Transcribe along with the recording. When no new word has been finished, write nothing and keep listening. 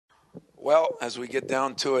Well, as we get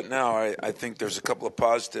down to it now, I think there's a couple of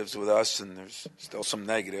positives with us, and there's still some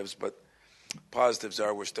negatives. But positives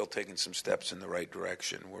are we're still taking some steps in the right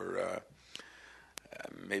direction. We're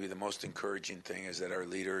maybe the most encouraging thing is that our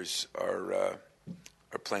leaders are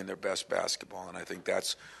playing their best basketball, and I think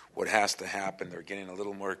that's what has to happen. They're getting a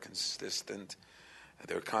little more consistent.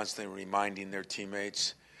 They're constantly reminding their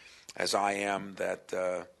teammates, as I am,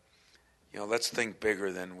 that let's think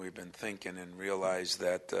bigger than we've been thinking, and realize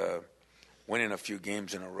that winning a few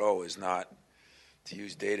games in a row is not, to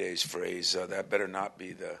use Day-Day's phrase, that better not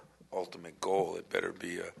be the ultimate goal. It better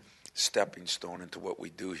be a stepping stone into what we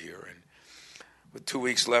do here. And with 2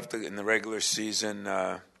 weeks left in the regular season,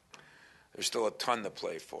 there's still a ton to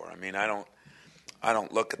play for. I mean, I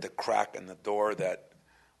don't look at the crack in the door that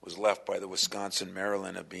was left by the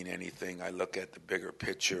Wisconsin-Maryland of being anything. I look at the bigger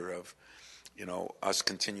picture of, us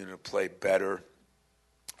continuing to play better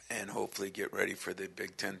and hopefully get ready for the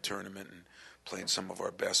Big Ten tournament and playing some of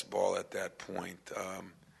our best ball at that point.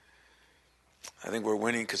 I think we're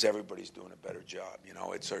winning because everybody's doing a better job.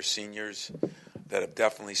 It's our seniors that have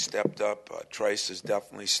definitely stepped up. Trice has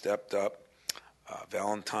definitely stepped up.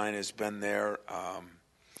 Valentine has been there.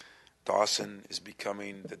 Dawson is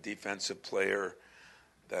becoming the defensive player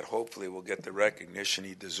that hopefully will get the recognition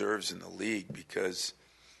he deserves in the league, because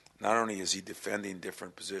not only is he defending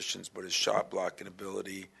different positions, but his shot blocking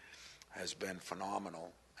ability has been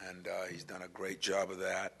phenomenal, and he's done a great job of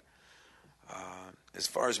that. As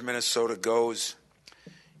far as Minnesota goes,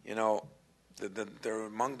 they're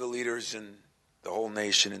among the leaders in the whole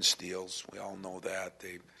nation in steals. We all know that.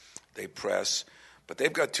 They press. But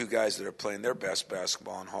they've got two guys that are playing their best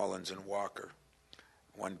basketball in Hollins and Walker.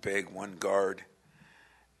 One big, one guard.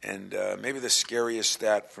 And maybe the scariest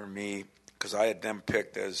stat for me, because I had them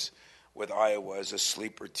picked with Iowa as a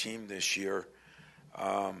sleeper team this year,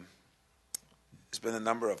 has been the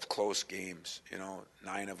number of close games.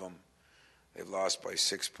 9 of them they've lost by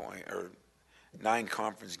 6 points, or 9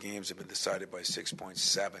 conference games have been decided by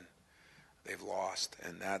 6.7. They've lost,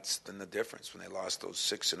 and that's been the difference. When they lost those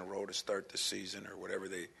 6 in a row to start the season, or whatever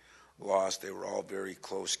they lost, they were all very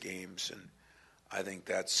close games, and I think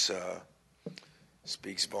that's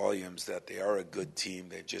speaks volumes that they are a good team.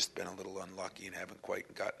 They've just been a little unlucky and haven't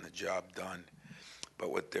quite gotten the job done.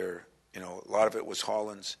 But with their, a lot of it was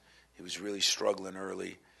Hollins. He was really struggling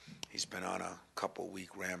early. He's been on a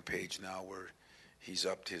couple-week rampage now where he's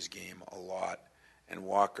upped his game a lot. And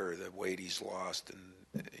Walker, the weight he's lost and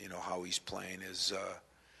how he's playing is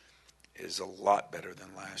a lot better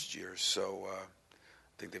than last year. So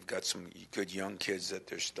I think they've got some good young kids that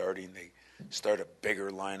they're starting. They start a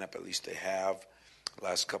bigger lineup, at least they have,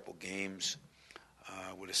 last couple games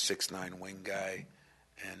with a 6'9" wing guy,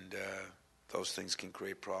 and those things can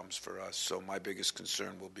create problems for us. So my biggest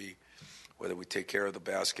concern will be whether we take care of the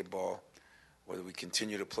basketball, whether we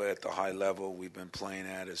continue to play at the high level we've been playing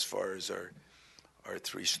at as far as our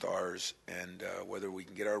 3 stars, and whether we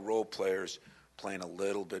can get our role players playing a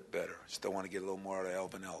little bit better. Still want to get a little more out of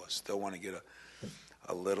Elvin Ellis. Still want to get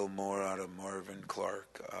a little more out of Marvin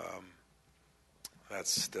Clark. That's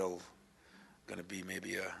still going to be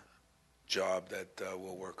maybe a job that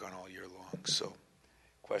we'll work on all year long. So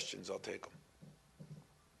questions, I'll take them.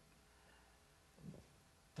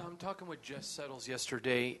 I'm talking with Jess Settles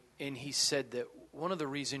yesterday, and he said that one of the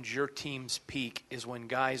reasons your teams peak is when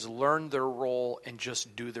guys learn their role and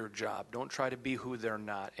just do their job. Don't try to be who they're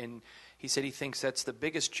not. And he said he thinks that's the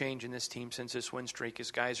biggest change in this team since this win streak is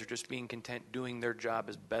guys are just being content doing their job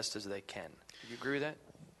as best as they can. Do you agree with that?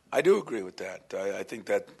 I do agree with that. I think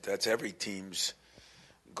that's every team's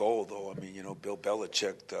goal, though. I mean, Bill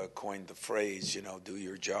Belichick coined the phrase, do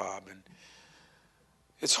your job. And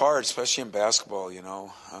it's hard, especially in basketball,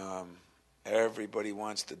 Everybody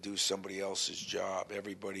wants to do somebody else's job.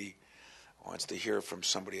 Everybody wants to hear from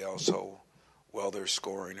somebody else how well they're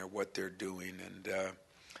scoring or what they're doing. And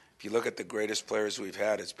if you look at the greatest players we've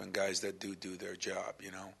had, it's been guys that do their job,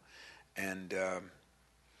 And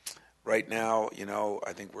right now,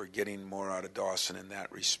 I think we're getting more out of Dawson in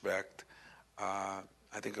that respect. I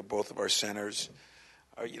think both of our centers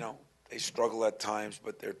are, they struggle at times,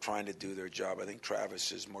 but they're trying to do their job. I think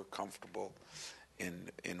Travis is more comfortable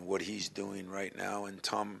in what he's doing right now, and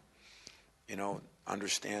Tum,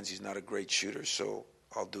 understands he's not a great shooter, so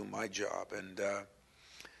I'll do my job. And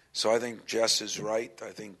so I think Jess is right.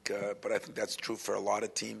 But I think that's true for a lot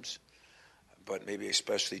of teams, but maybe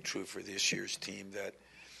especially true for this year's team. That,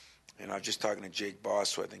 I was just talking to Jake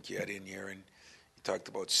Boss, who I think you had in here, and he talked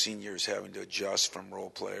about seniors having to adjust from role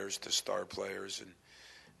players to star players, and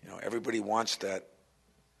everybody wants that,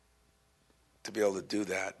 to be able to do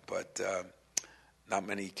that, but not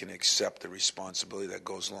many can accept the responsibility that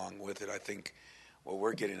goes along with it. I think what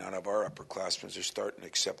we're getting out of our upperclassmen is they're starting to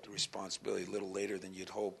accept the responsibility a little later than you'd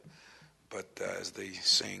hope. But as the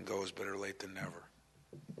saying goes, better late than never.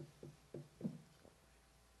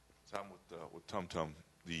 Tom, with TumTum,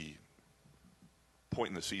 the point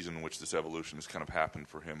in the season in which this evolution has kind of happened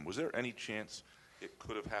for him, was there any chance it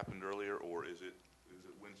could have happened earlier, or is it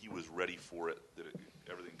when he was ready for it that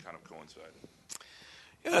everything kind of coincided?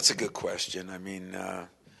 Yeah, that's a good question. I mean,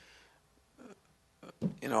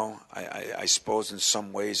 I suppose in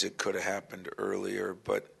some ways it could have happened earlier,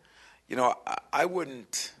 but, I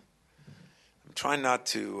wouldn't. I'm trying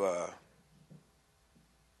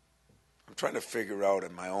to figure out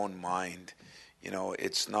in my own mind,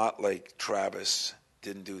 it's not like Travis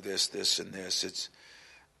didn't do this, and this.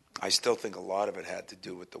 I still think a lot of it had to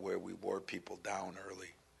do with the way we wore people down early.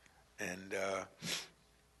 And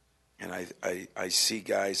I see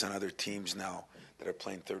guys on other teams now that are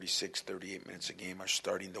playing 36, 38 minutes a game are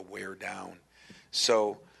starting to wear down.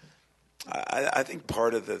 So I think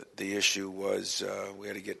part of the issue was we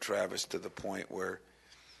had to get Travis to the point where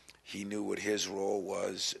he knew what his role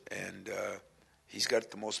was, and he's got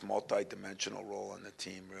the most multi-dimensional role on the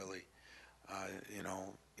team, really. You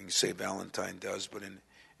can say Valentine does, but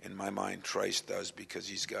in my mind, Trice does, because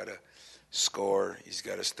he's got to score, he's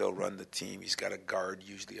got to still run the team, he's got to guard,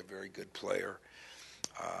 usually a very good player,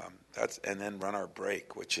 and then run our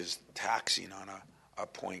break, which is taxing on a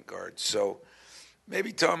point guard. So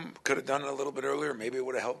maybe Tom could have done it a little bit earlier. Maybe it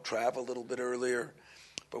would have helped Trav a little bit earlier.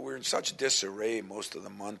 But we're in such disarray most of the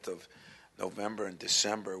month of November and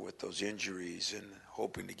December with those injuries and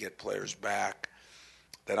hoping to get players back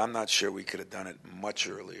that I'm not sure we could have done it much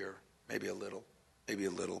earlier. Maybe a little,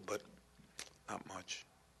 but not much.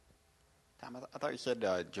 Tom, I thought you said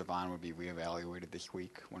Javon would be reevaluated this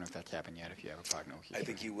week. I wonder if that's happened yet, if you have a prognosis. I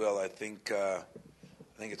think he will. I think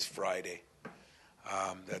it's Friday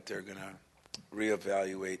that they're going to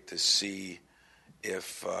reevaluate to see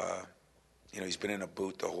if he's been in a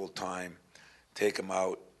boot the whole time. Take him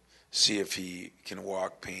out, see if he can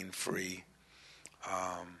walk pain-free.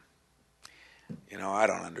 I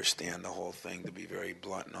don't understand the whole thing, to be very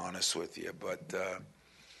blunt and honest with you, but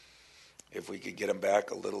if we could get him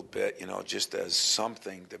back a little bit, just as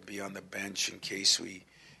something to be on the bench in case we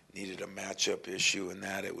needed a matchup issue and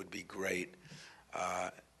that, it would be great.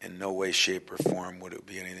 In no way, shape, or form would it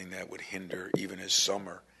be anything that would hinder even his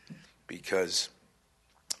summer, because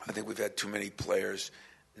I think we've had too many players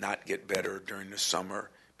not get better during the summer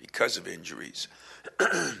because of injuries,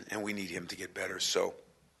 and we need him to get better. So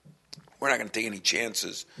we're not going to take any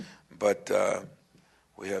chances, but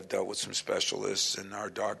we have dealt with some specialists and our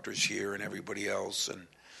doctors here and everybody else, and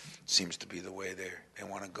it seems to be the way they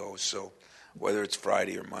want to go. So whether it's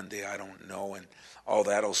Friday or Monday, I don't know. And all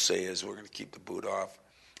that'll say is we're going to keep the boot off,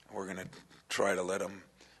 and we're going to try to let him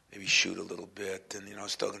maybe shoot a little bit, and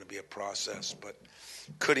it's still going to be a process. But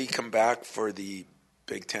could he come back for the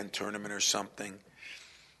Big Ten tournament or something?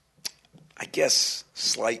 I guess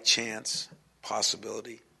slight chance,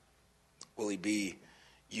 possibility. Will he be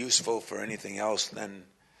useful for anything else than,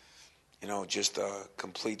 just a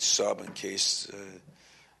complete sub in case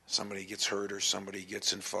somebody gets hurt or somebody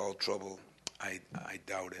gets in foul trouble? I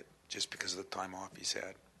doubt it, just because of the time off he's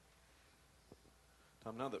had.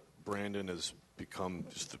 Tom, now that Brandon has become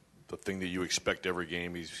just the thing that you expect every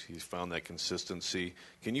game, he's found that consistency.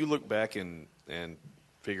 Can you look back and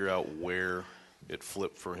figure out where it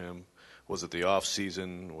flipped for him? Was it the off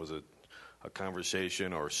season? Was it a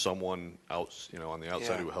conversation or someone else, on the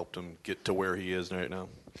outside who helped him get to where he is right now?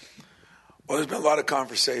 Well, there's been a lot of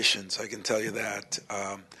conversations, I can tell you that.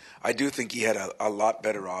 I do think he had a lot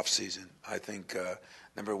better off season. I think,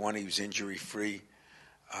 number one, he was injury-free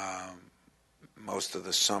most of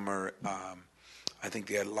the summer. I think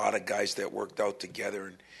they had a lot of guys that worked out together,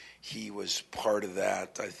 and he was part of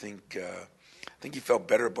that. I think he felt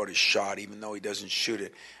better about his shot, even though he doesn't shoot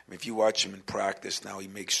it. I mean, if you watch him in practice now, he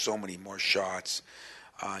makes so many more shots.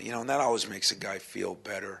 And that always makes a guy feel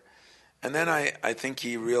better. And then I think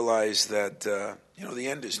he realized that, the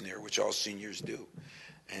end is near, which all seniors do.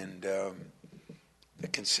 And the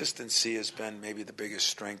consistency has been maybe the biggest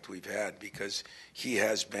strength we've had, because he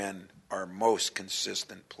has been our most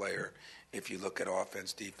consistent player. If you look at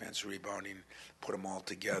offense, defense, rebounding, put them all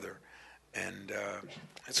together. And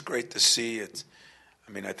it's great to see it.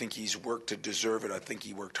 I think he's worked to deserve it. I think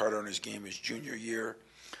he worked harder on his game his junior year,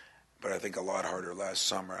 but I think a lot harder last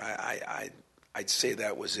summer. I'd say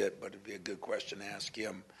that was it, but it'd be a good question to ask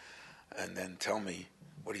him and then tell me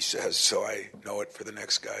what he says so I know it for the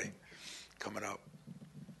next guy coming up.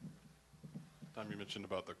 Tom, you mentioned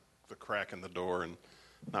about the crack in the door, and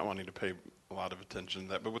not wanting to pay a lot of attention to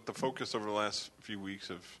that, but with the focus over the last few weeks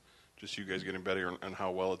of just you guys getting better and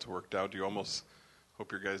how well it's worked out, do you almost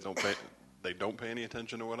hope your guys don't pay any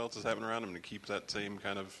attention to what else is happening around them and keep that same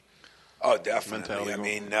kind of definitely.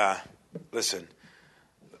 mentality? Listen,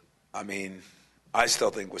 I still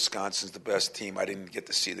think Wisconsin's the best team. I didn't get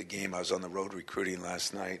to see the game. I was on the road recruiting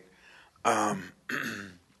last night.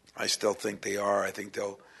 I still think they are. I think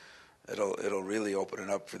it'll really open it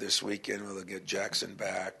up for this weekend. They'll get Jackson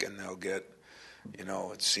back, and they'll get,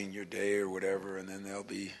 it's senior day or whatever, and then they'll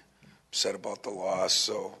be upset about the loss.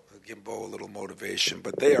 So it'll give Bo a little motivation.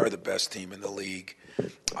 But they are the best team in the league.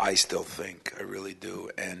 I still think. I really do.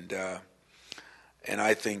 And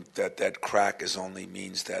I think that crack only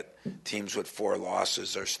means that teams with 4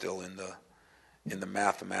 losses are still in the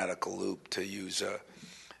mathematical loop, to use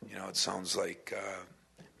it sounds like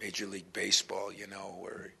Major League Baseball,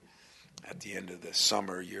 where at the end of the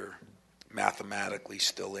summer you're mathematically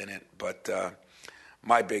still in it. But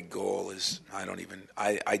my big goal is I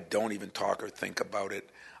don't even talk or think about it.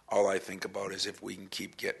 All I think about is if we can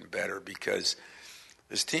keep getting better, because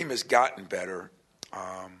this team has gotten better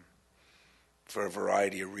for a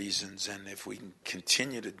variety of reasons, and if we can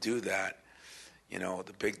continue to do that,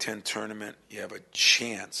 the Big Ten tournament, you have a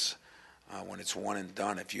chance when it's one and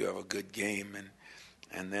done if you have a good game,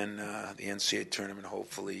 and then the NCAA tournament,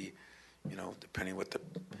 hopefully, depending what the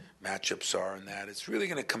matchups are and that, it's really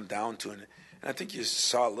going to come down to it. And I think you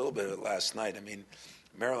saw a little bit of it last night.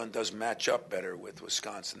 Maryland does match up better with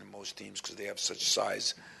Wisconsin than most teams because they have such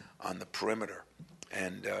size on the perimeter,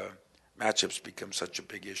 and matchups become such a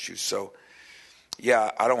big issue. So,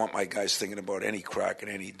 yeah, I don't want my guys thinking about any crack in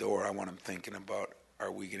any door. I want them thinking about,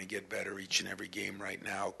 are we going to get better each and every game right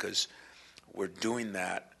now? Because we're doing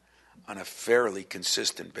that on a fairly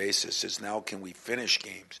consistent basis. Is now, can we finish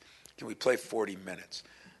games? Can we play 40 minutes?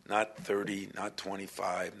 Not 30, not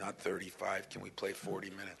 25, not 35. Can we play 40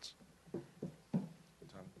 minutes?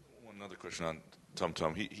 One other question on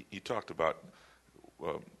TumTum. He talked about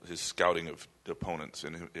his scouting of opponents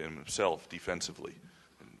and himself defensively,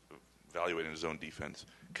 evaluating his own defense.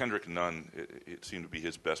 Kendrick Nunn, it seemed to be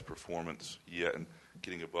his best performance yet, and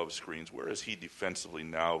getting above screens. Where is he defensively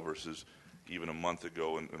now versus even a month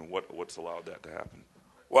ago, and what's allowed that to happen?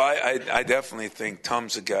 Well, I definitely think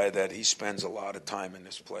Tom's a guy that he spends a lot of time in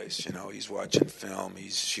this place. He's watching film,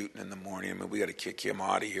 he's shooting in the morning. We got to kick him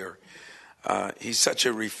out of here. He's such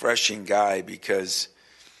a refreshing guy because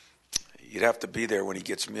you'd have to be there when he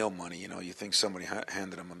gets meal money. You think somebody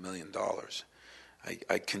handed him $1 million.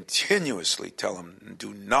 I continuously tell him,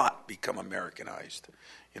 do not become Americanized.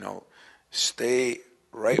 Stay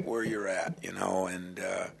right where you're at, and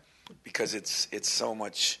because it's so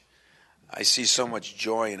much. I see so much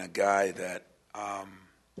joy in a guy that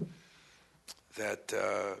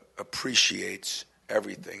appreciates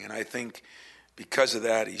everything, and I think because of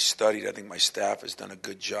that, he's studied. I think my staff has done a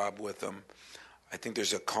good job with him. I think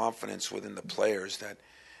there's a confidence within the players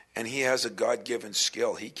and he has a God-given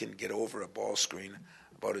skill. He can get over a ball screen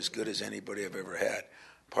about as good as anybody I've ever had.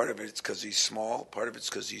 Part of it's because he's small. Part of it's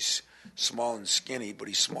because he's small and skinny, but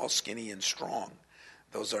he's small, skinny, and strong.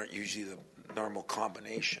 Those aren't usually the normal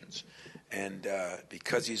combinations. And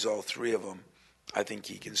because he's all three of them, I think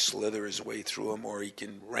he can slither his way through them or he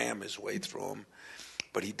can ram his way through them.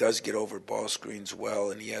 But he does get over ball screens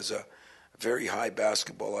well, and he has a very high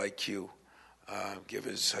basketball IQ. Give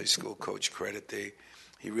his high school coach credit.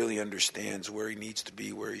 He really understands where he needs to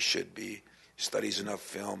be, where he should be. He studies enough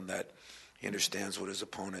film that he understands what his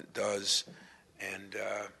opponent does. And,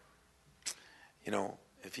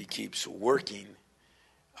 if he keeps working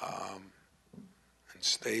and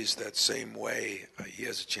stays that same way, he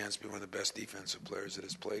has a chance to be one of the best defensive players that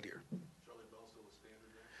has played here. Charlie Bell still a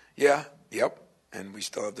standard there? Yeah, yep. And we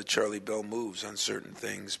still have the Charlie Bell moves on certain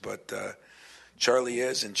things. But Charlie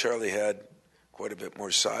had quite a bit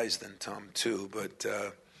more size than Tum, too.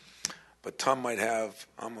 But Tum might have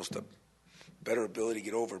almost a better ability to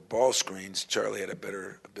get over ball screens. Charlie had a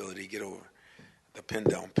better ability to get over the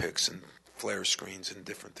pin-down picks and flare screens and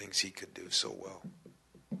different things he could do so well.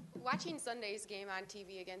 Watching Sunday's game on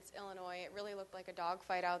TV against Illinois, it really looked like a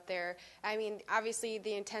dogfight out there. Obviously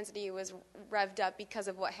the intensity was revved up because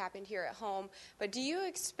of what happened here at home. But do you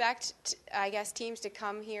expect, teams to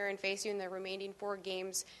come here and face you in the remaining 4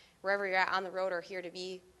 games, wherever you're at on the road or here, to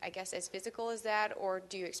be, as physical as that? Or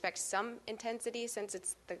do you expect some intensity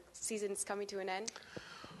since the season's coming to an end?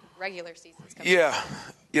 Regular season's coming to an end.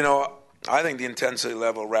 Yeah. I think the intensity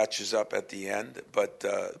level ratchets up at the end. But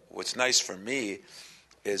what's nice for me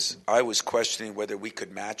is I was questioning whether we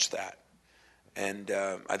could match that. And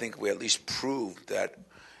I think we at least proved that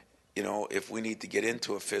if we need to get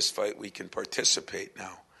into a fist fight, we can participate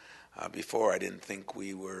now. Before, I didn't think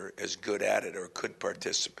we were as good at it or could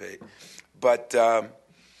participate. But, there's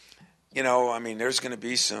going to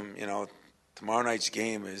be some, tomorrow night's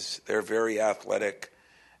game they're very athletic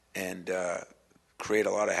and create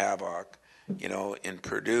a lot of havoc. In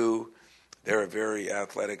Purdue, they're a very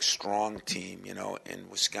athletic, strong team. In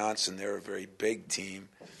Wisconsin, they're a very big team.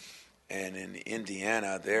 And in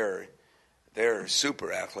Indiana, they're a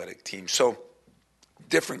super athletic team. So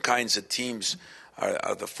different kinds of teams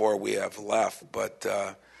are the four we have left. But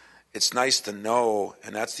it's nice to know,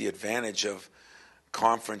 and that's the advantage of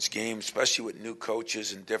conference games, especially with new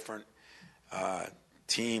coaches and different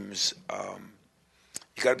teams.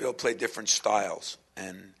 You got to be able to play different styles.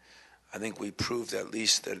 And I think we proved at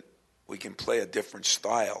least that we can play a different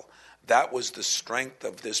style. That was the strength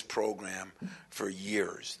of this program for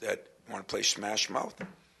years, that you want to play smash mouth?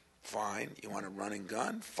 Fine. You want to run and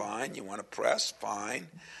gun? Fine. You want to press? Fine.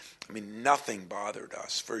 Nothing bothered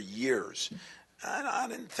us for years. And I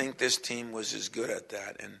didn't think this team was as good at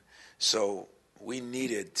that. And so we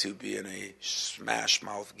needed to be in a smash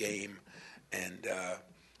mouth game and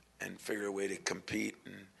figure a way to compete.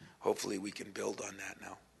 And hopefully we can build on that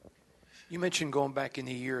now. You mentioned going back in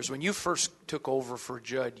the years. When you first took over for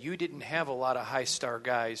Judd, you didn't have a lot of high-star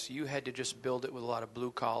guys. You had to just build it with a lot of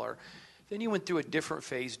blue-collar. Then you went through a different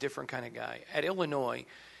phase, different kind of guy. At Illinois,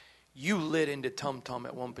 you lit into TumTum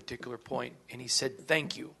at one particular point, and he said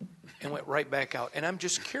thank you and went right back out. And I'm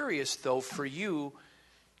just curious, though, for you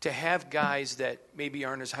to have guys that maybe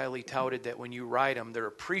aren't as highly touted, that when you ride them, they're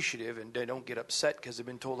appreciative and they don't get upset because they've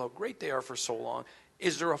been told how great they are for so long.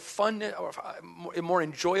 Is there a fun or a more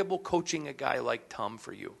enjoyable coaching a guy like Tum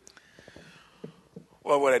for you?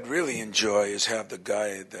 Well, what I'd really enjoy is have the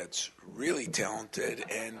guy that's really talented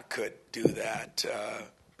and could do that.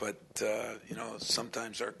 But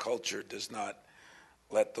sometimes our culture does not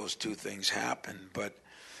let those two things happen. But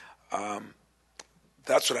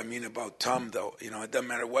that's what I mean about Tum, though. It doesn't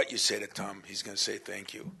matter what you say to Tum, he's going to say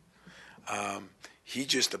thank you. He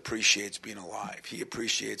just appreciates being alive. He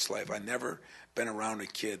appreciates life. I've never been around a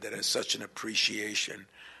kid that has such an appreciation.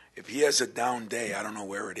 If he has a down day, I don't know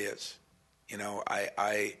where it is. And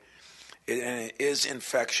it is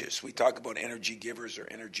infectious. We talk about energy givers or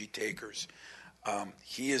energy takers.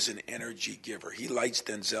 He is an energy giver. He lights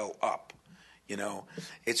Denzel up.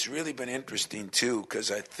 It's really been interesting too, because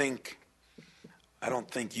I think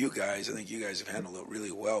you guys have handled it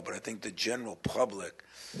really well, but I think the general public,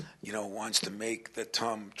 wants to make the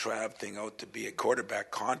Tum Trav thing out to be a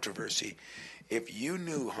quarterback controversy. If you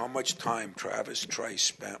knew how much time Travis Trice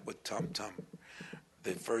spent with TumTum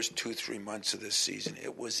the first 2-3 months of this season,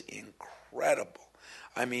 it was incredible.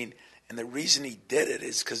 And the reason he did it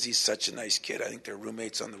is because he's such a nice kid. I think they're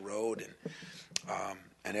roommates on the road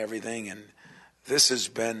and everything. And this has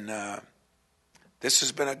been a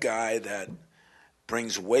guy that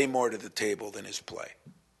brings way more to the table than his play.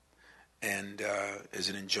 And is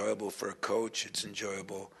it enjoyable for a coach? It's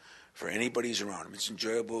enjoyable for anybody who's around him. It's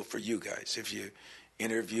enjoyable for you guys. If you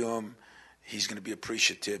interview him, he's going to be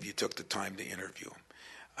appreciative you took the time to interview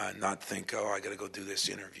him. Not think, I got to go do this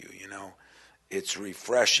interview, It's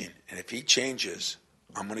refreshing. And if he changes,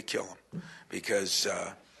 I'm going to kill him. Because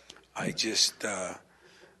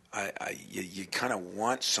you kind of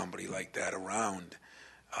want somebody like that around.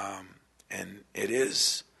 And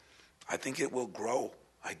I think it will grow.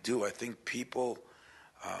 I do. I think people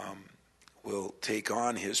will take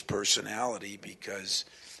on his personality because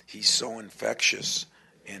he's so infectious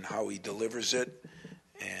in how he delivers it.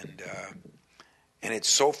 And it's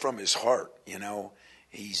so from his heart,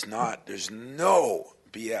 there's no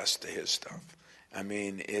BS to his stuff.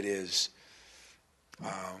 It is,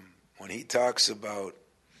 when he talks about,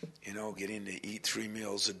 getting to eat 3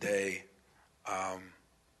 meals a day,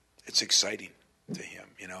 it's exciting to him.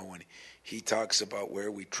 When he talks about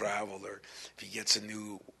where we travel or if he gets a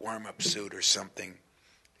new warm-up suit or something,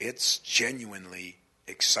 it's genuinely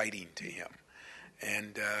exciting to him.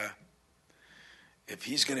 And if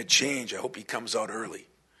he's going to change, I hope he comes out early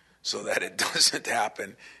so that it doesn't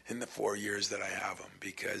happen in the 4 years that I have him,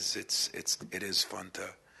 because it is fun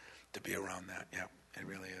to be around that. Yeah, it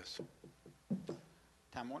really is.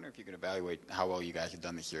 Tom, I wonder if you could evaluate how well you guys have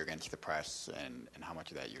done this year against the press and how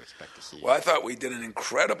much of that you expect to see. Well, I thought we did an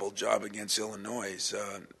incredible job against Illinois.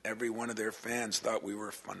 Every one of their fans thought we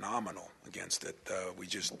were phenomenal against it. We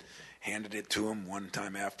just handed it to them one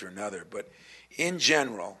time after another. But in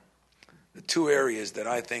general, the two areas that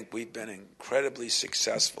I think we've been incredibly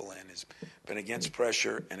successful in has been against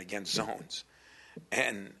pressure and against zones.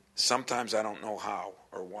 And sometimes I don't know how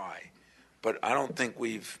or why. But I don't think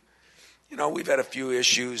we've we've had a few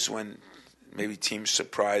issues when maybe teams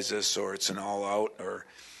surprise us or it's an all-out or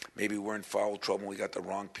maybe we're in foul trouble and we got the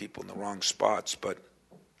wrong people in the wrong spots. But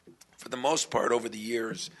for the most part over the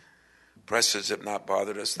years, presses have not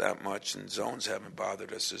bothered us that much and zones haven't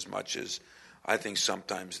bothered us as much as I think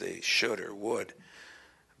sometimes they should or would.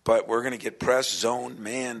 But we're going to get press, zoned,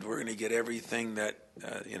 manned. We're going to get everything that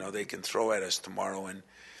they can throw at us tomorrow.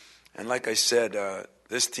 And like I said,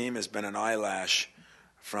 this team has been an eyelash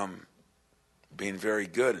from being very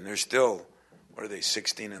good, and they're still,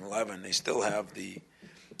 16-11. They still have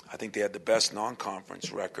I think they had the best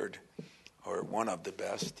non-conference record, or one of the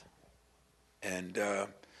best. And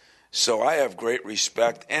so I have great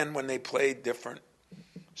respect. And when they play different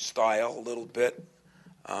style a little bit,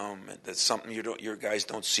 that's something your guys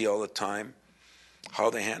don't see all the time. How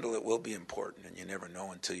they handle it will be important, and you never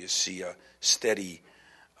know until you see a steady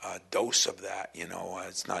dose of that.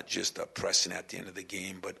 It's not just a pressing at the end of the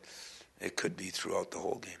game, but it could be throughout the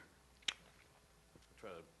whole game.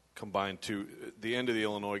 Try to combine two. The end of the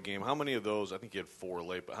Illinois game, how many of those, I think you had 4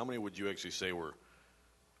 late, but how many would you actually say were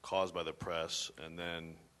caused by the press? And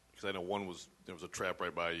then, because I know there was a trap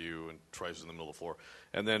right by you and Trice was in the middle of the floor.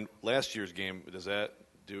 And then last year's game, does that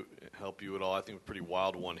help you at all? I think it was a pretty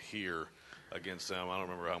wild one here against them. I don't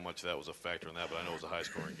remember how much that was a factor in that, but I know it was a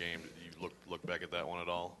high-scoring game. Did you look back at that one at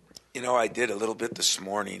all? I did a little bit this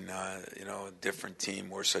morning. A different team.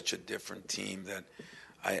 We're such a different team that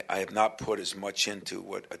I have not put as much into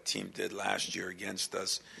what a team did last year against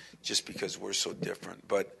us just because we're so different.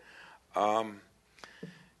 But, I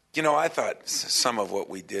thought some of what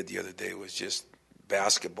we did the other day was just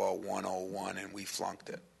basketball 101, and we flunked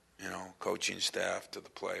it. Coaching staff to the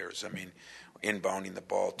players. I mean, inbounding the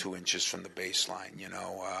ball 2 inches from the baseline,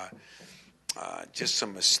 just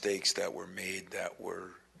some mistakes that were made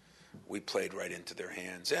we played right into their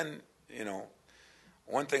hands. And,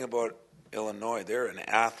 one thing about Illinois, they're an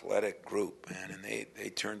athletic group, man, and they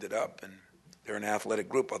turned it up. And they're an athletic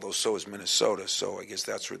group, although so is Minnesota. So I guess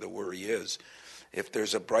that's where the worry is. If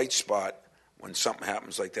there's a bright spot when something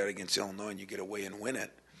happens like that against Illinois and you get away and win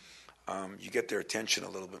it, you get their attention a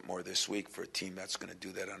little bit more this week for a team that's going to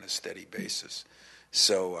do that on a steady basis.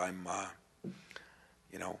 So I'm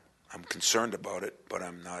concerned about it, but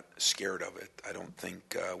I'm not scared of it. I don't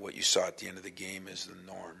think what you saw at the end of the game is the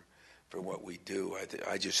norm for what we do.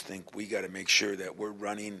 I just think we got to make sure that we're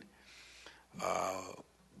running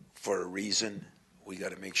for a reason. We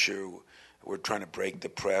got to make sure we're trying to break the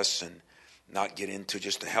press and not get into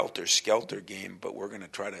just a helter-skelter game, but we're going to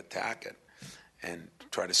try to attack it and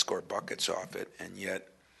try to score buckets off it, and yet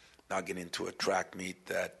not get into a track meet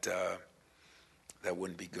that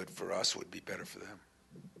wouldn't be good for us, would be better for them.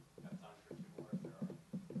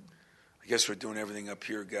 I guess we're doing everything up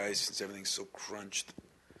here, guys, since everything's so crunched.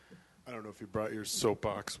 I don't know if you brought your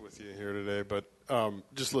soapbox with you here today, but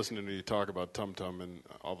just listening to you talk about TumTum and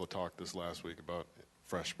all the talk this last week about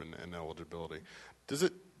freshmen and eligibility,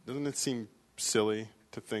 doesn't it seem silly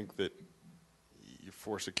to think that you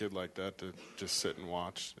force a kid like that to just sit and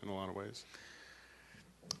watch in a lot of ways?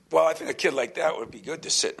 Well, I think a kid like that would be good to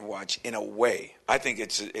sit and watch in a way. I think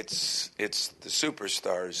it's the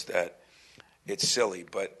superstars that it's silly.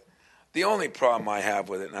 But the only problem I have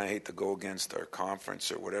with it, and I hate to go against our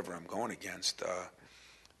conference or whatever I'm going against,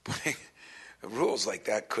 but rules like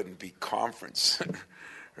that couldn't be conference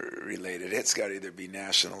related. It's got to either be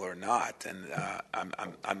national or not. And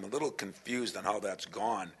I'm a little confused on how that's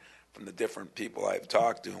gone from the different people I've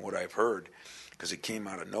talked to and what I've heard, because it came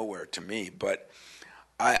out of nowhere to me. But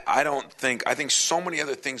I think so many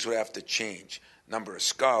other things would have to change. Number of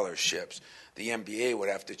scholarships. The NBA would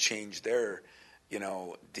have to change their,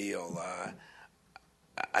 deal.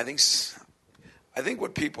 I think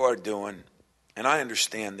what people are doing, and I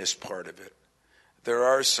understand this part of it, there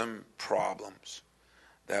are some problems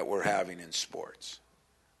that we're having in sports.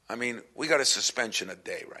 I mean, we got a suspension a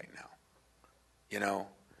day right now,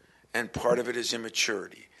 and part of it is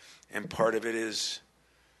immaturity, and part of it is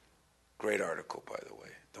great article, by the way.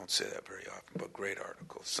 Don't say that very often, but great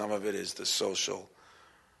article. Some of it is the social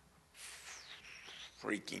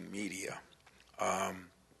freaking media,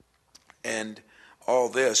 and all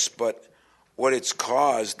this. But what it's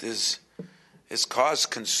caused is it's caused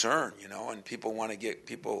concern, and people want to get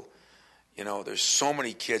people. There's so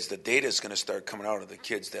many kids. The data is going to start coming out of the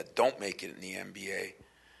kids that don't make it in the NBA,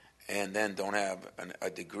 and then don't have a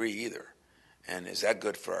degree either. And is that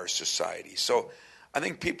good for our society? So I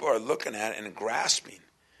think people are looking at it and grasping.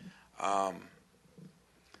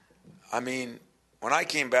 When I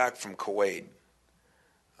came back from Kuwait,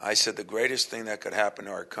 I said the greatest thing that could happen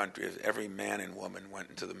to our country is every man and woman went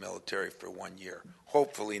into the military for 1 year.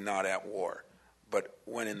 Hopefully not at war, but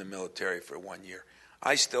went in the military for 1 year.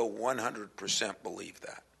 I still 100% believe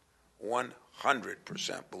that.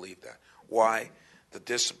 100% believe that. Why? The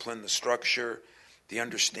discipline, the structure, the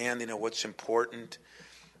understanding of what's important.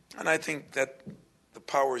 And I think that the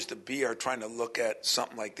powers that be are trying to look at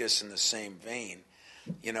something like this in the same vein.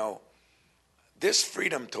 You know, this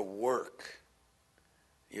freedom to work,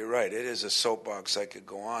 you're right, it is a soapbox I could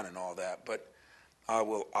go on and all that, but I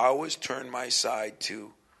will always turn my side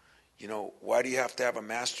to, you know, why do you have to have a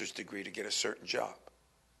master's degree to get a certain job?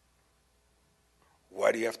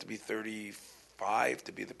 Why do you have to be 35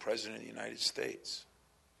 to be the president of the United States?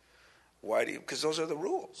 Why do you? Because those are the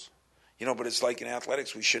rules. You know, but it's like in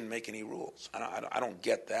athletics, we shouldn't make any rules. I don't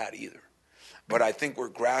get that either. But I think we're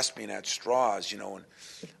grasping at straws, you know, and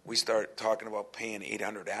we start talking about paying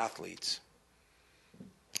 800 athletes.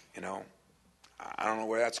 You know, I don't know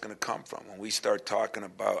where that's going to come from. When we start talking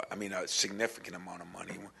about, I mean, a significant amount of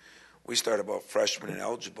money, we start about freshmen and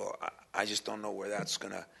eligible, I just don't know where that's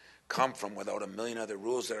going to come from without a million other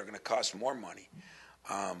rules that are going to cost more money.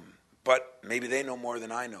 But maybe they know more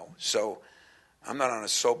than I know. So I'm not on a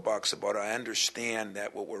soapbox about it. I understand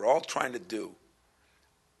that what we're all trying to do,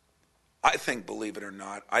 I think, believe it or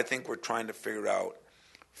not, I think we're trying to figure out,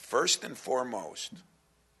 first and foremost,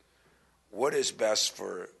 what is best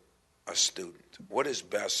for a student? What is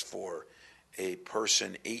best for a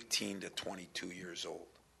person 18 to 22 years old?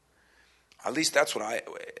 At least that's what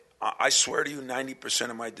I swear to you, 90%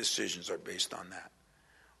 of my decisions are based on that.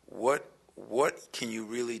 What can you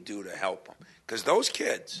really do to help them? Because those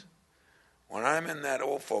kids, when I'm in that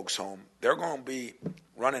old folks' home, they're going to be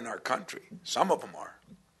running our country. Some of them are.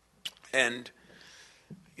 And,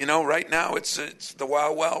 you know, right now it's the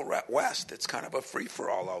Wild West. It's kind of a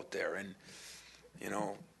free-for-all out there. And, you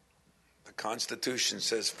know, the Constitution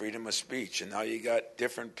says freedom of speech, and now you got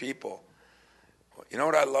different people. You know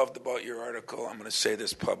what I loved about your article? I'm going to say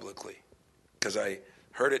this publicly because I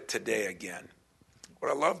heard it today again.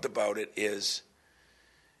 What I loved about it is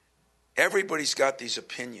everybody's got these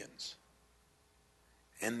opinions,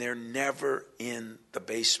 and they're never in the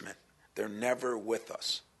basement. They're never with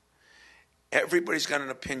us. Everybody's got an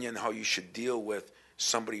opinion how you should deal with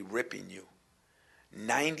somebody ripping you.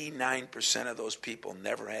 99% of those people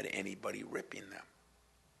never had anybody ripping them.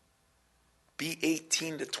 Be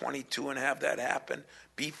 18 to 22 and have that happen.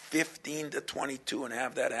 Be 15 to 22 and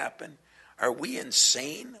have that happen. Are we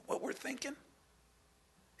insane what we're thinking?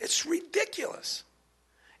 It's ridiculous.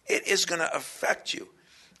 It is going to affect you.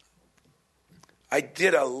 I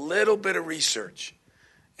did a little bit of research,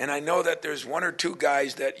 and I know that there's one or two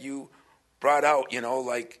guys that you brought out, you know,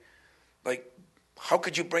 like how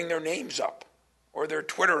could you bring their names up or their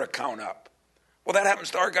Twitter account up? Well, that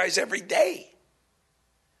happens to our guys every day.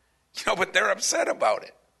 You know, but they're upset about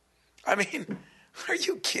it. I mean, are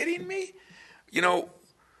you kidding me? You know,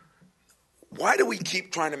 why do we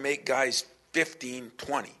keep trying to make guys 15,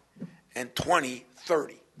 20, and 20,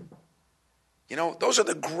 30? You know, those are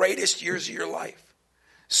the greatest years of your life.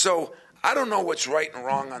 So I don't know what's right and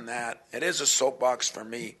wrong on that. It is a soapbox for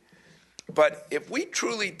me. But if we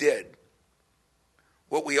truly did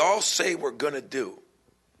what we all say we're going to do,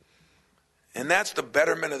 and that's the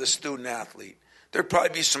betterment of the student athlete, there'd probably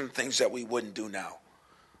be some things that we wouldn't do now,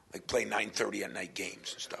 like play 9:30 at night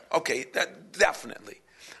games and stuff. Okay, that definitely.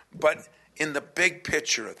 But in the big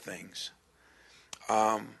picture of things,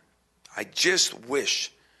 I just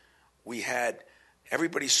wish we had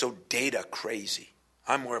everybody's so data crazy.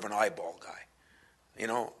 I'm more of an eyeball guy. You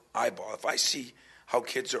know, eyeball. If I see how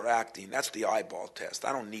kids are acting, that's the eyeball test.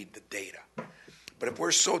 I don't need the data. But if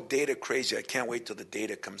we're so data crazy, I can't wait till the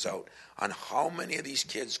data comes out on how many of these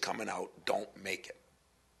kids coming out don't make it.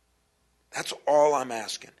 That's all I'm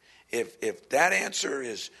asking. If that answer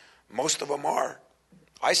is most of them are,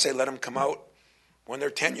 I say let them come out when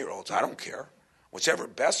they're 10-year-olds. I don't care. Whatever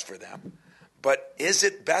best for them. But is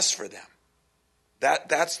it best for them?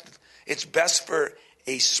 It's best for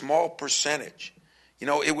a small percentage. You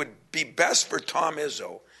know, it would be best for Tom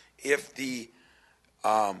Izzo if the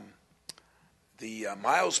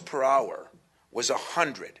miles per hour was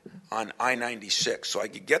 100 on I-96, so I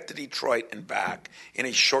could get to Detroit and back in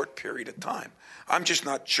a short period of time. I'm just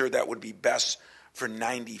not sure that would be best for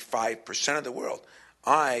 95% of the world.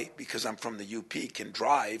 Because I'm from the UP, can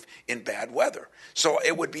drive in bad weather. So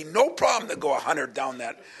it would be no problem to go 100 down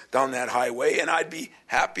that highway, and I'd be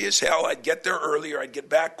happy as hell. I'd get there earlier. I'd get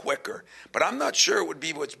back quicker. But I'm not sure it would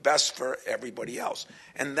be what's best for everybody else.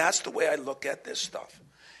 And that's the way I look at this stuff.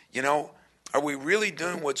 You know, are we really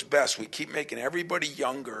doing what's best? We keep making everybody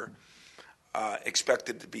younger,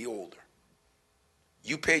 expected to be older.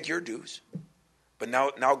 You paid your dues, but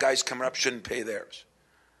now guys coming up shouldn't pay theirs.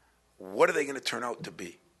 what are they going to turn out to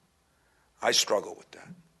be? I struggle with that.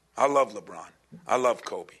 I love LeBron. I love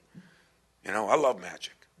Kobe. You know, I love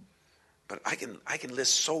Magic. But I can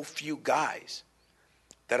list so few guys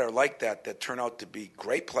that are like that turn out to be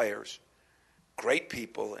great players, great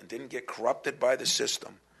people, and didn't get corrupted by the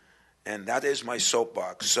system. And that is my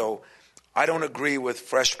soapbox. So I don't agree with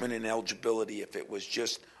freshman ineligibility if it was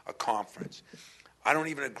just a conference. I don't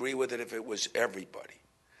even agree with it if it was everybody.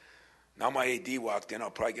 Now my AD walked in, I'll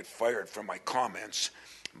probably get fired for my comments.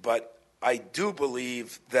 But I do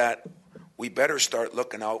believe that we better start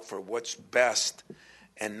looking out for what's best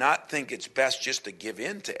and not think it's best just to give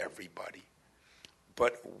in to everybody.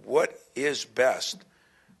 But what is best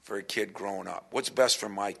for a kid growing up? What's best for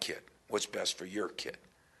my kid? What's best for your kid?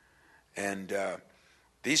 And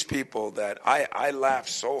these people that I laughed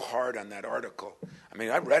so hard on that article. I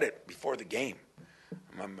mean, I read it before the game.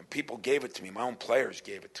 People gave it to me. My own players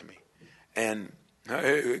gave it to me. And,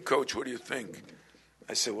 hey, Coach, what do you think?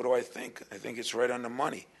 I said, what do I think? I think it's right on the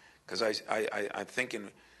money. Because I'm thinking,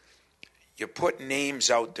 you put names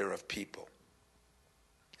out there of people,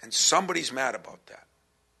 and somebody's mad about that.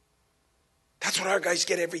 That's what our guys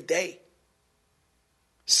get every day.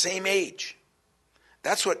 Same age.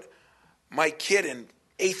 That's what my kid in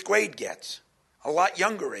 8th grade gets. A lot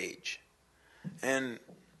younger age. And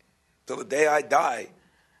till the day I die,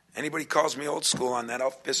 anybody calls me old school on that, I'll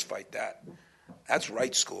fist fight that. That's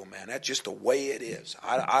right school, man. That's just the way it is.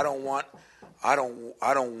 I don't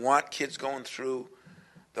want kids going through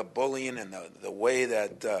the bullying and the way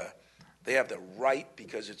that they have the right,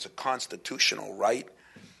 because it's a constitutional right,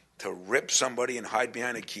 to rip somebody and hide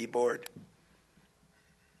behind a keyboard.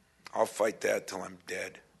 I'll fight that till I'm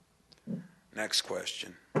dead. Next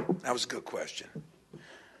question. That was a good question.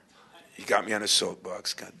 You got me on a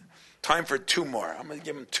soapbox. Time for 2 more. I'm going to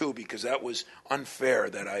give him 2 because that was unfair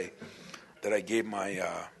that I gave my.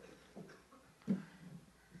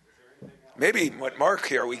 Maybe what Mark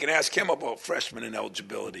here, we can ask him about freshman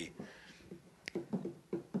ineligibility.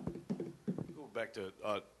 Go back to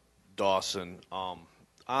Dawson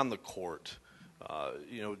on the court.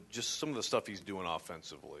 Just some of the stuff he's doing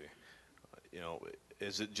offensively.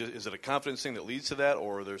 Is it a confidence thing that leads to that,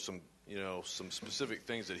 or are there some specific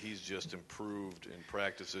things that he's just improved in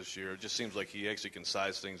practice this year? It just seems like he actually can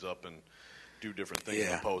size things up and do different things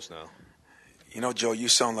in the post now. Joe, you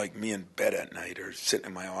sound like me in bed at night or sitting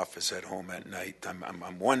in my office at home at night.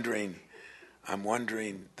 I'm wondering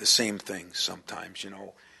the same things sometimes,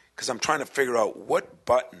 because I'm trying to figure out what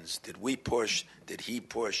buttons did we push, did he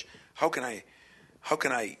push? How can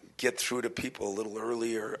I get through to people a little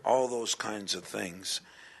earlier? All those kinds of things.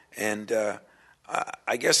 And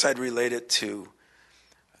I guess I'd relate it to,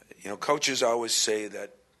 coaches always say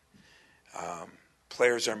that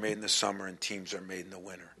players are made in the summer and teams are made in the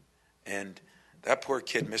winter. And that poor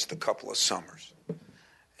kid missed a couple of summers.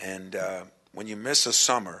 And when you miss a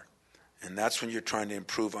summer, and that's when you're trying to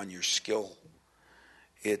improve on your skill,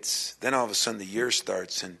 then all of a sudden the year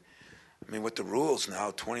starts. And I mean, with the rules now,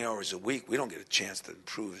 20 hours a week, we don't get a chance to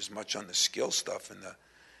improve as much on the skill stuff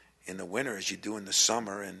in the winter as you do in the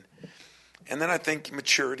summer. And then I think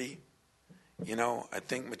maturity. I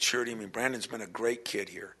think maturity. I mean, Brandon's been a great kid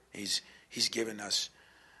here. He's given us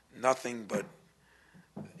nothing but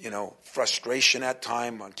frustration at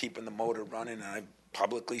time on keeping the motor running, and I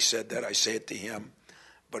publicly said that. I say it to him.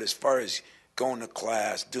 But as far as going to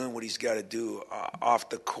class, doing what he's got to do off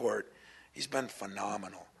the court, he's been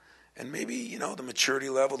phenomenal. And maybe, the maturity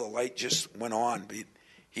level, the light just went on. But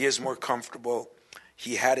he is more comfortable.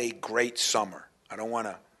 He had a great summer. I don't want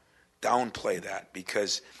to downplay that,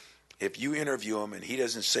 because if you interview him and he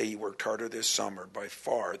doesn't say he worked harder this summer by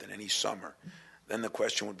far than any summer, then the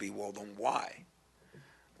question would be, well, then why?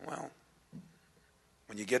 Well,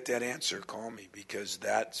 when you get that answer, call me, because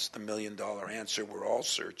that's the $1 million answer we're all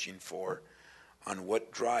searching for on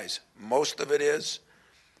what drives. Most of it is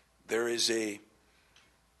there is a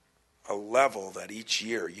level that each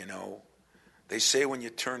year, they say when you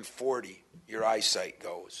turn 40, your eyesight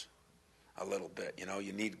goes a little bit.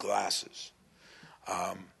 You need glasses.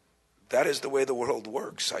 That is the way the world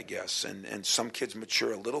works, I guess. And some kids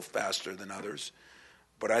mature a little faster than others.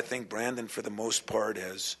 But I think Brandon, for the most part,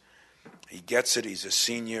 he gets it. He's a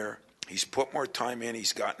senior. He's put more time in.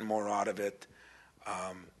 He's gotten more out of it.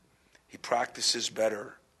 He practices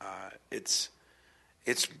better. It's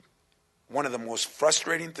one of the most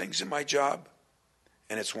frustrating things in my job,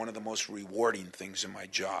 and it's one of the most rewarding things in my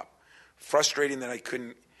job. Frustrating that I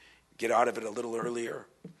couldn't get out of it a little earlier.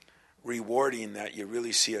 Rewarding that you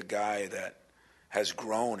really see a guy that has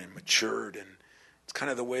grown and matured, and it's kind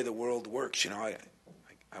of the way the world works.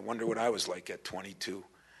 I wonder what I was like at 22,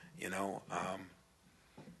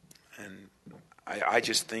 And I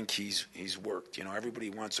just think he's worked. You know, everybody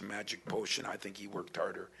wants a magic potion. I think he worked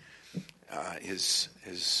harder his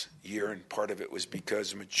year, and part of it was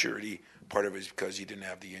because of maturity. Part of it is because he didn't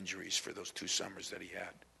have the injuries for those 2 summers that he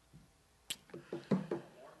had.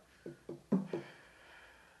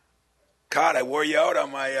 God, I wore you out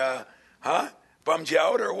on my, bummed you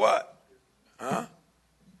out or what? Huh?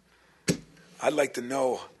 I'd like to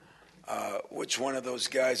know which one of those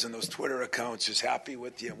guys on those Twitter accounts is happy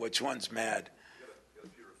with you and which one's mad. Got a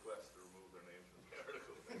few requests to remove their names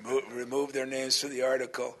from the article. Remove their names from the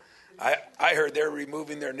article. I heard they're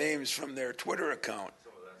removing their names from their Twitter account.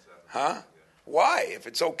 Some of that's happening. Huh? Why? If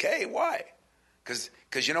it's okay, why?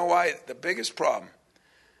 Because you know why? The biggest problem,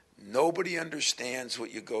 nobody understands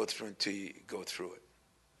what you go through until you go through it.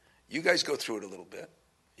 You guys go through it a little bit.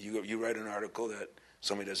 You write an article that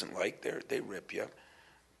somebody doesn't like, they rip you.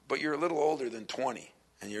 But you're a little older than 20,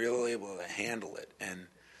 and you're able to handle it.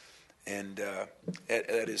 And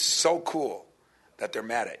it is so cool that they're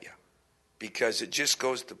mad at you, because it just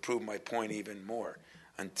goes to prove my point even more.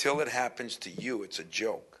 Until it happens to you, it's a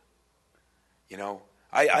joke. You know,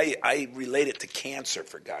 I relate it to cancer,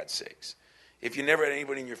 for God's sakes. If you never had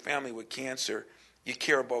anybody in your family with cancer, you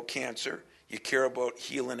care about cancer, you care about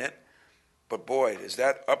healing it. But boy, does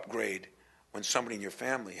that upgrade when somebody in your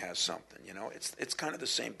family has something. You know, it's kind of the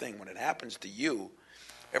same thing. When it happens to you,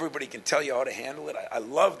 everybody can tell you how to handle it. I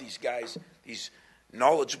love these guys, these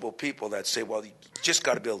knowledgeable people that say, well, you just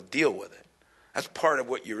got to be able to deal with it. That's part of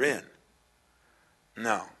what you're in.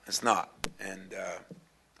 No, it's not. And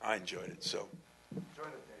I enjoyed it. So. Join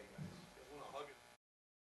the